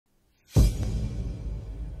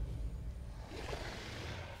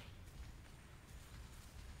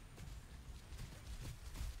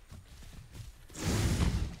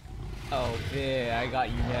Oh, yeah, I got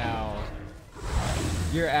you now.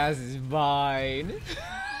 Your ass is mine.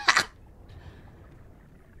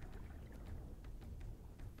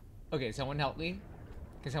 Okay, someone help me.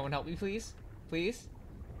 Can someone help me, please? Please?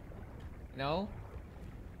 No?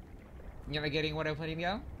 You're not getting what I'm putting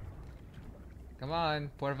down? Come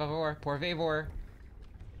on, por favor, por favor.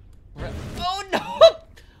 Oh no!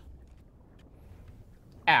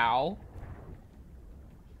 Ow.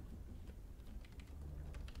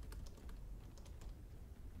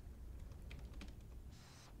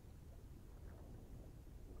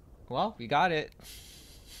 Well, we got it.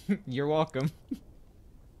 You're welcome.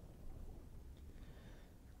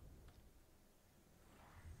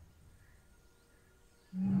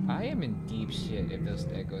 I am in deep shit if those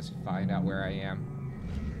Echoes find out where I am.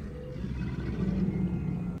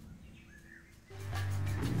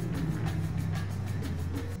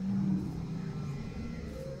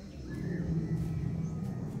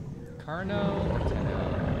 Carno or Tenno?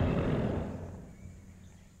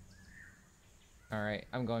 Alright,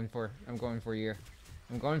 I'm going for you.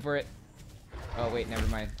 I'm going for it. Oh wait, never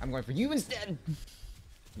mind. I'm going for you instead!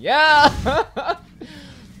 Yeah!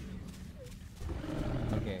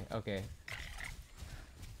 Okay, okay.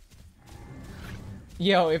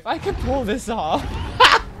 Yo, if I could pull this off.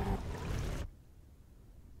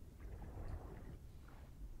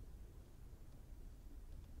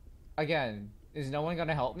 Again, is no one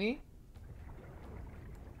gonna help me?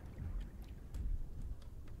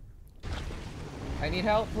 I need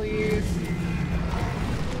help, please.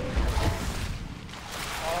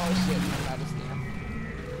 Oh shit, I'm out of stamina.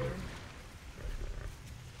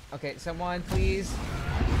 Okay, someone, please.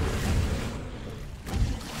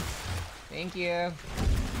 Thank you.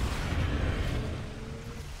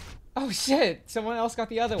 Oh shit, someone else got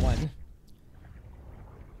the other one.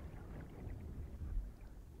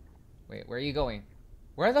 Wait, where are you going?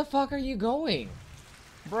 Where the fuck are you going?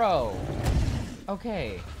 Bro.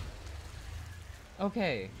 Okay.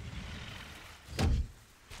 Okay.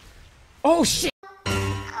 Oh shit!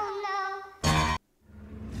 Oh no.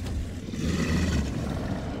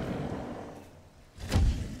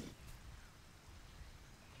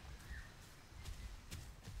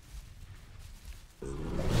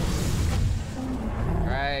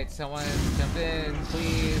 Alright, someone jump in,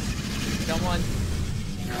 please. Someone.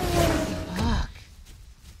 Fuck.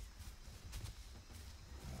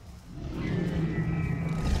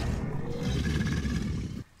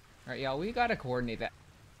 Alright, y'all, we gotta coordinate that.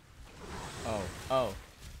 Oh, oh.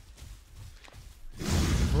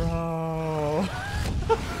 Bro.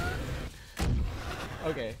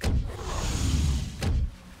 Okay.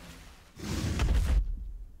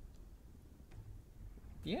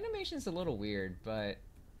 The animation's a little weird, but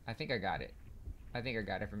I think I got it. I think I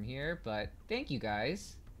got it from here, but thank you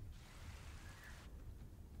guys.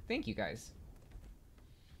 Thank you guys.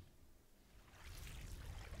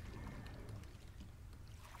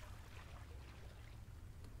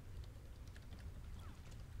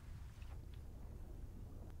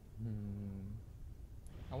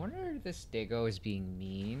 I wonder if this Dago is being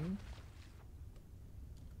mean.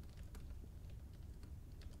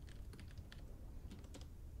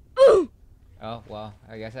 Oh, well,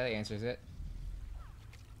 I guess that answers it.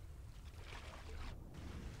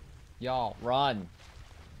 Y'all, run!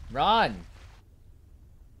 Run!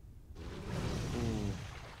 Ooh.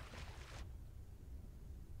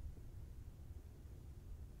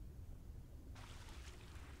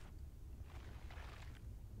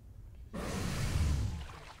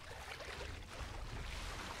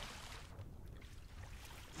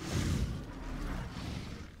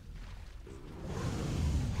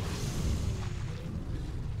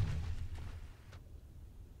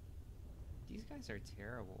 These guys are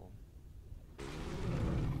terrible.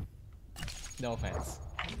 No offense.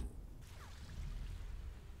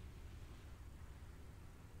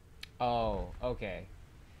 Oh, okay.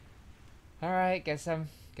 Alright, guess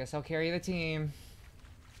I'll carry the team.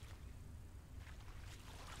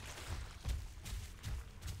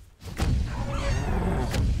 Oh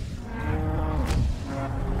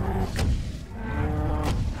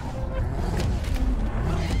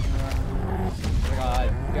my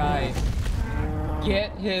god, guys.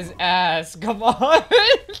 Get his ass, come on!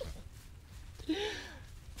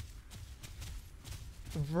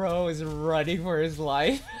 Bro is running for his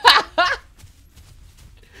life.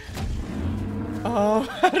 Oh,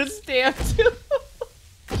 how to stamp too.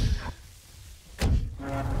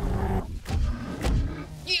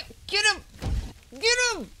 Get him! Get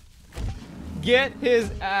him! Get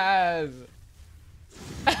his ass!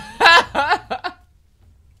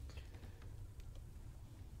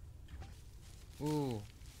 Ooh.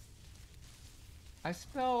 I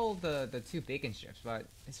smell the two bacon strips, but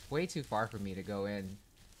it's way too far for me to go in.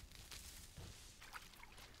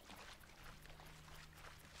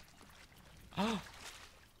 Oh,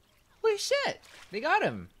 holy shit! They got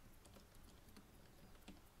him.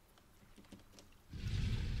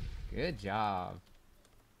 Good job.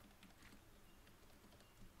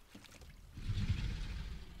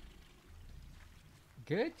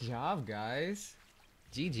 Good job, guys.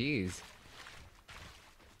 GG's.